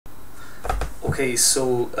Okay,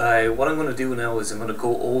 so what I'm going to do now is I'm going to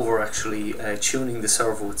go over actually tuning the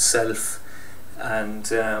servo itself, and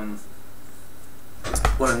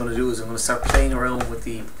what I'm going to do is I'm going to start playing around with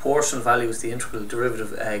the proportional values, the integral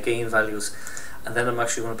derivative gain values, and then I'm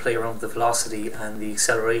actually going to play around with the velocity and the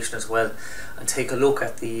acceleration as well, and take a look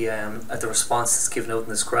at the response that's given out in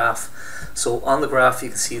this graph. So on the graph you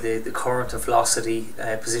can see the current and velocity,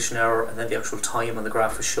 position error, and then the actual time on the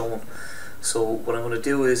graph is shown. So what I'm going to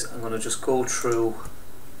do is I'm going to just go through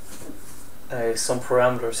some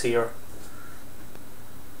parameters here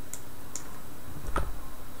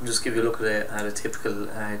and just give you a look at a typical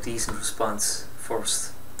decent response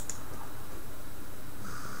first.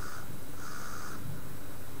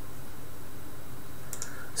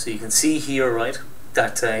 So you can see here, right,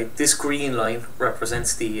 that this green line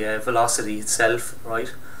represents the velocity itself,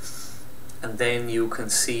 right, and then you can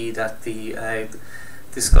see that the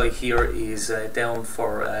this guy here is down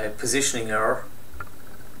for positioning error,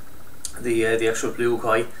 the actual blue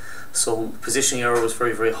guy. So positioning error was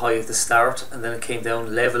very, very high at the start, and then it came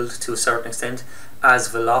down leveled to a certain extent as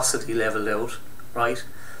velocity leveled out, right,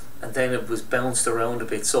 and then it was bounced around a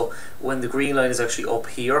bit. So when the green line is actually up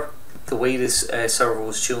here, the way this servo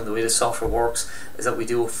is tuned, the way the software works, is that we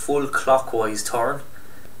do a full clockwise turn,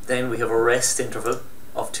 then we have a rest interval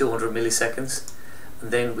of 200 milliseconds, and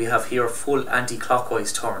then we have here a full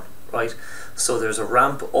anti-clockwise turn, right? So there's a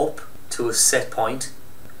ramp up to a set point,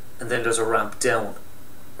 and then there's a ramp down,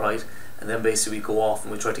 right? And then basically we go off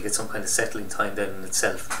and we try to get some kind of settling time then in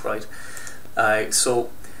itself, right? So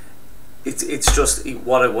it's just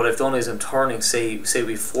what I've done is I'm turning, say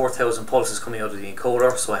we have 4,000 pulses coming out of the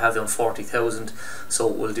encoder, so I have down 40,000, so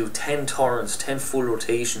we'll do 10 turns, 10 full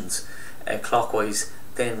rotations clockwise,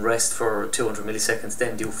 then rest for 200 milliseconds,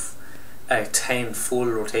 then do 10 full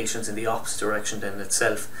rotations in the opposite direction then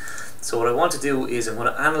itself. So what I want to do is I'm going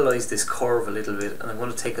to analyze this curve a little bit, and I'm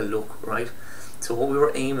going to take a look, right? So what we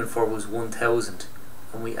were aiming for was 1,000,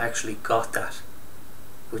 and we actually got that,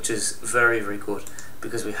 which is very, very good,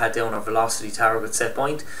 because we had down our velocity target set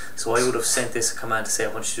point. So I would have sent this command to say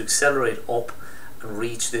I want you to accelerate up and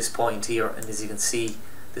reach this point here, and as you can see,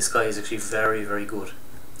 this guy is actually very, very good,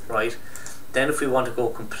 right? Then if we want to go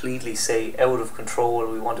completely, say, out of control,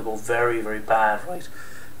 we want to go very, very bad, right?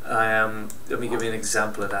 Let me give you an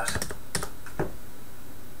example of that.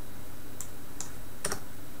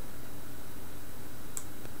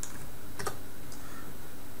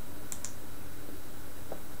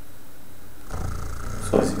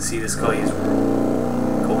 So as you can see, this guy is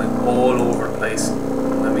going all over the place.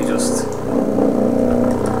 Let me just...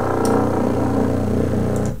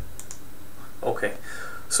 Okay,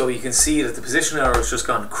 so you can see that the position error has just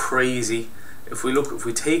gone crazy. If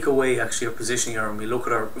we take away actually our positioning error and we look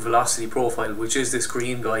at our velocity profile, which is this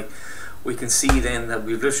green guy, we can see then that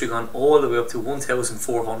we've literally gone all the way up to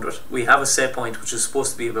 1,400. We have a set point which is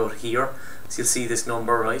supposed to be about here, so you'll see this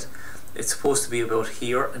number, right? It's supposed to be about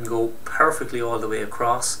here and go perfectly all the way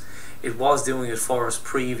across. It was doing it for us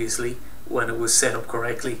previously when it was set up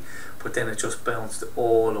correctly, but then it just bounced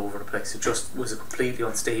all over the place. It just was a completely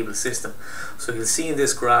unstable system. So you'll see in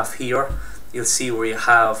this graph here, you'll see where you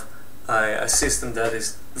have a system that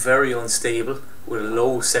is very unstable with a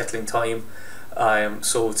low settling time.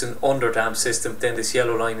 So it's an under-damped system, then this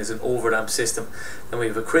yellow line is an over-damped system, then we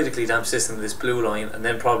have a critically damped system, this blue line, and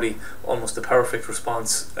then probably almost the perfect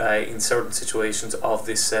response in certain situations of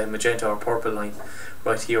this magenta or purple line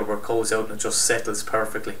right here, where it goes out and it just settles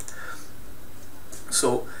perfectly.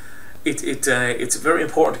 So it's very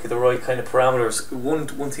important to get the right kind of parameters.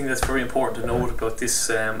 One thing that's very important to note about this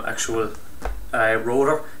actual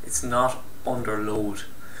rotor, it's not under load.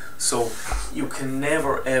 So you can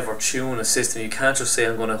never ever tune a system. You can't just say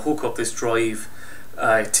I'm going to hook up this drive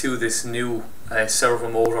to this new servo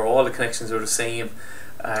motor, all the connections are the same,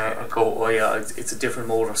 and go, oh yeah, it's a different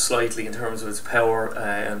motor slightly in terms of its power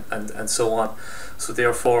and so on. So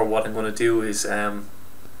therefore what I'm going to do is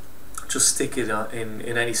just stick it in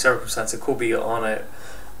any circumstance. It could be on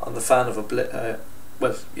the fan of a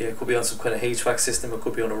well, yeah, it could be on some kind of HVAC system, it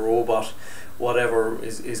could be on a robot, whatever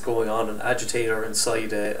is going on, an agitator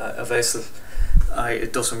inside a vessel.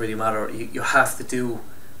 It doesn't really matter. You have to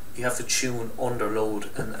tune under load,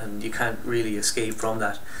 and you can't really escape from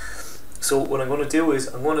that. So what I'm going to do is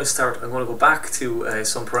I'm going to go back to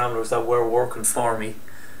some parameters that were working for me,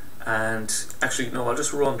 and actually no, I'll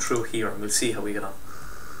just run through here and we'll see how we get on.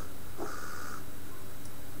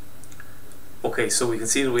 Okay, so we can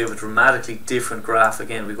see that we have a dramatically different graph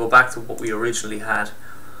again. We go back to what we originally had,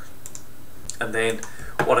 and then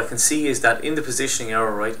what I can see is that in the positioning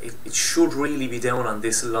error, right, it should really be down on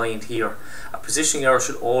this line here. A positioning error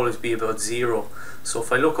should always be about 0. So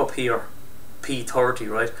if I look up here, P30,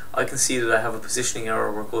 right, I can see that I have a positioning error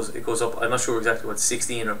where it goes up. I'm not sure exactly what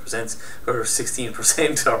 16 represents, or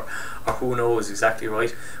 16%, or who knows exactly,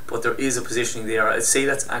 right, but there is a positioning there. I'd say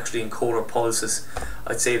that's actually encoder pulses.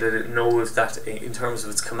 I'd say that it knows that in terms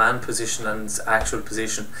of its command position and its actual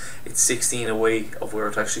position, it's 16 away of where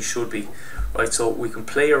it actually should be, right. So we can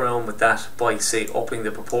play around with that by, say, upping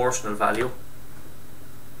the proportional value.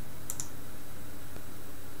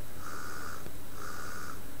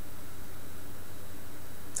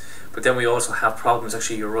 But then we also have problems.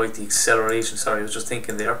 Actually, you're right, the acceleration, sorry, I was just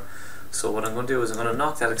thinking there. So what I'm going to do is I'm going to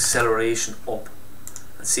knock that acceleration up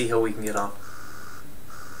and see how we can get on.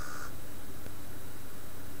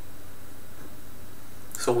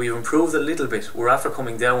 So we've improved a little bit. We're after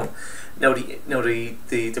coming down. Now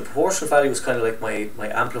the proportional value is kind of like my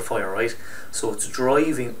amplifier, right? So it's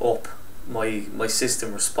driving up my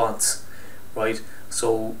system response, right?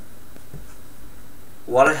 So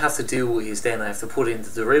what I have to do is then I have to put in the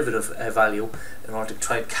derivative value in order to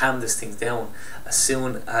try and calm this thing down as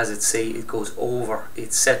soon as it goes over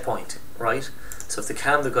its set point, right? So I have to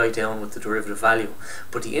calm the guy down with the derivative value.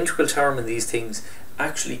 But the integral term in these things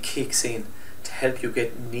actually kicks in to help you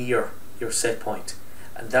get near your set point,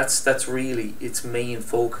 and that's really its main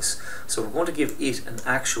focus. So we're going to give it an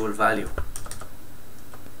actual value.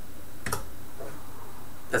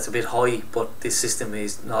 That's a bit high, but this system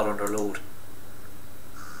is not under load.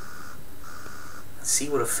 See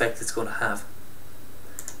what effect it's going to have.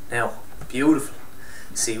 Now, beautiful.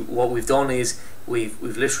 See, what we've done is we've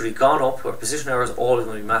literally gone up. Our position error is always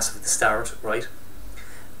going to be massive at the start, right?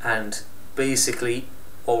 And basically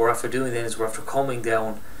what we're after doing then is we're after coming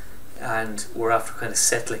down, and we're after kind of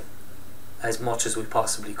settling as much as we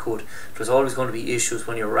possibly could. There's always going to be issues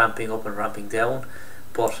when you're ramping up and ramping down,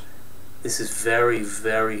 but this is very,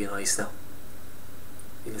 very nice now.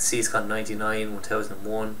 You can see it's got 99,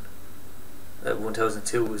 1001.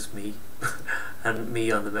 1002 was me and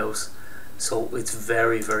me on the mouse, so it's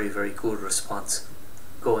very, very, very good response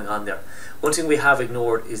going on there. One thing we have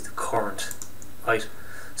ignored is the current, right?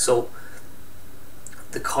 So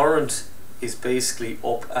the current is basically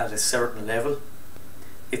up at a certain level.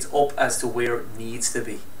 It's up as to where it needs to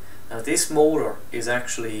be. Now this motor is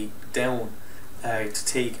actually down to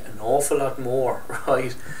take an awful lot more,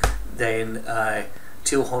 right, than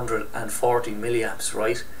 240 milliamps,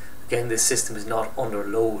 right? Again, this system is not under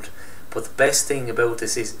load, but the best thing about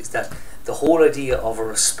this is that the whole idea of a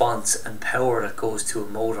response and power that goes to a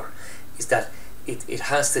motor is that it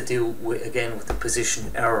has to do with, again, with the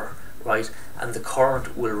position error, right? And the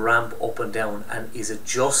current will ramp up and down and is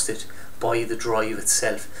adjusted by the drive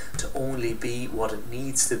itself to only be what it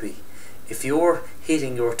needs to be. If you're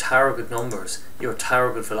hitting your target numbers, your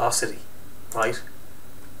target velocity, right,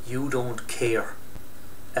 you don't care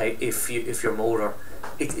if your motor,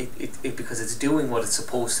 because it's doing what it's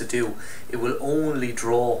supposed to do. It will only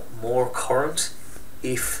draw more current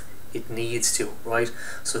if it needs to, right?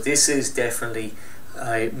 So this is definitely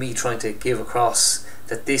me trying to give across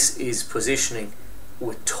that this is positioning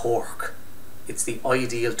with torque. It's the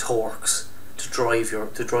ideal torques to drive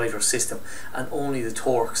your system, and only the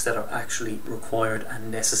torques that are actually required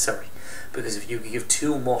and necessary, because if you give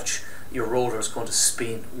too much, your rotor is going to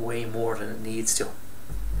spin way more than it needs to.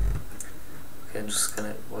 Okay, I'm just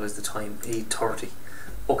gonna, what is the time? 8:30.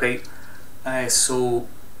 Okay, so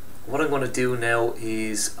what I'm going to do now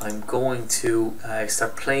is I'm going to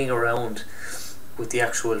start playing around with the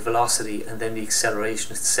actual velocity and then the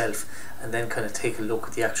acceleration itself, and then kind of take a look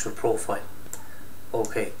at the actual profile.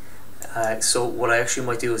 Okay, so what I actually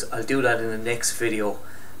might do is I'll do that in the next video,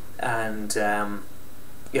 and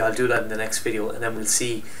yeah, I'll do that in the next video, and then we'll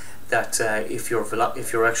see that if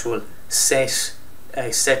your actual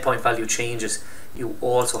set point value changes, you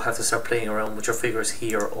also have to start playing around with your figures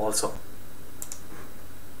here also.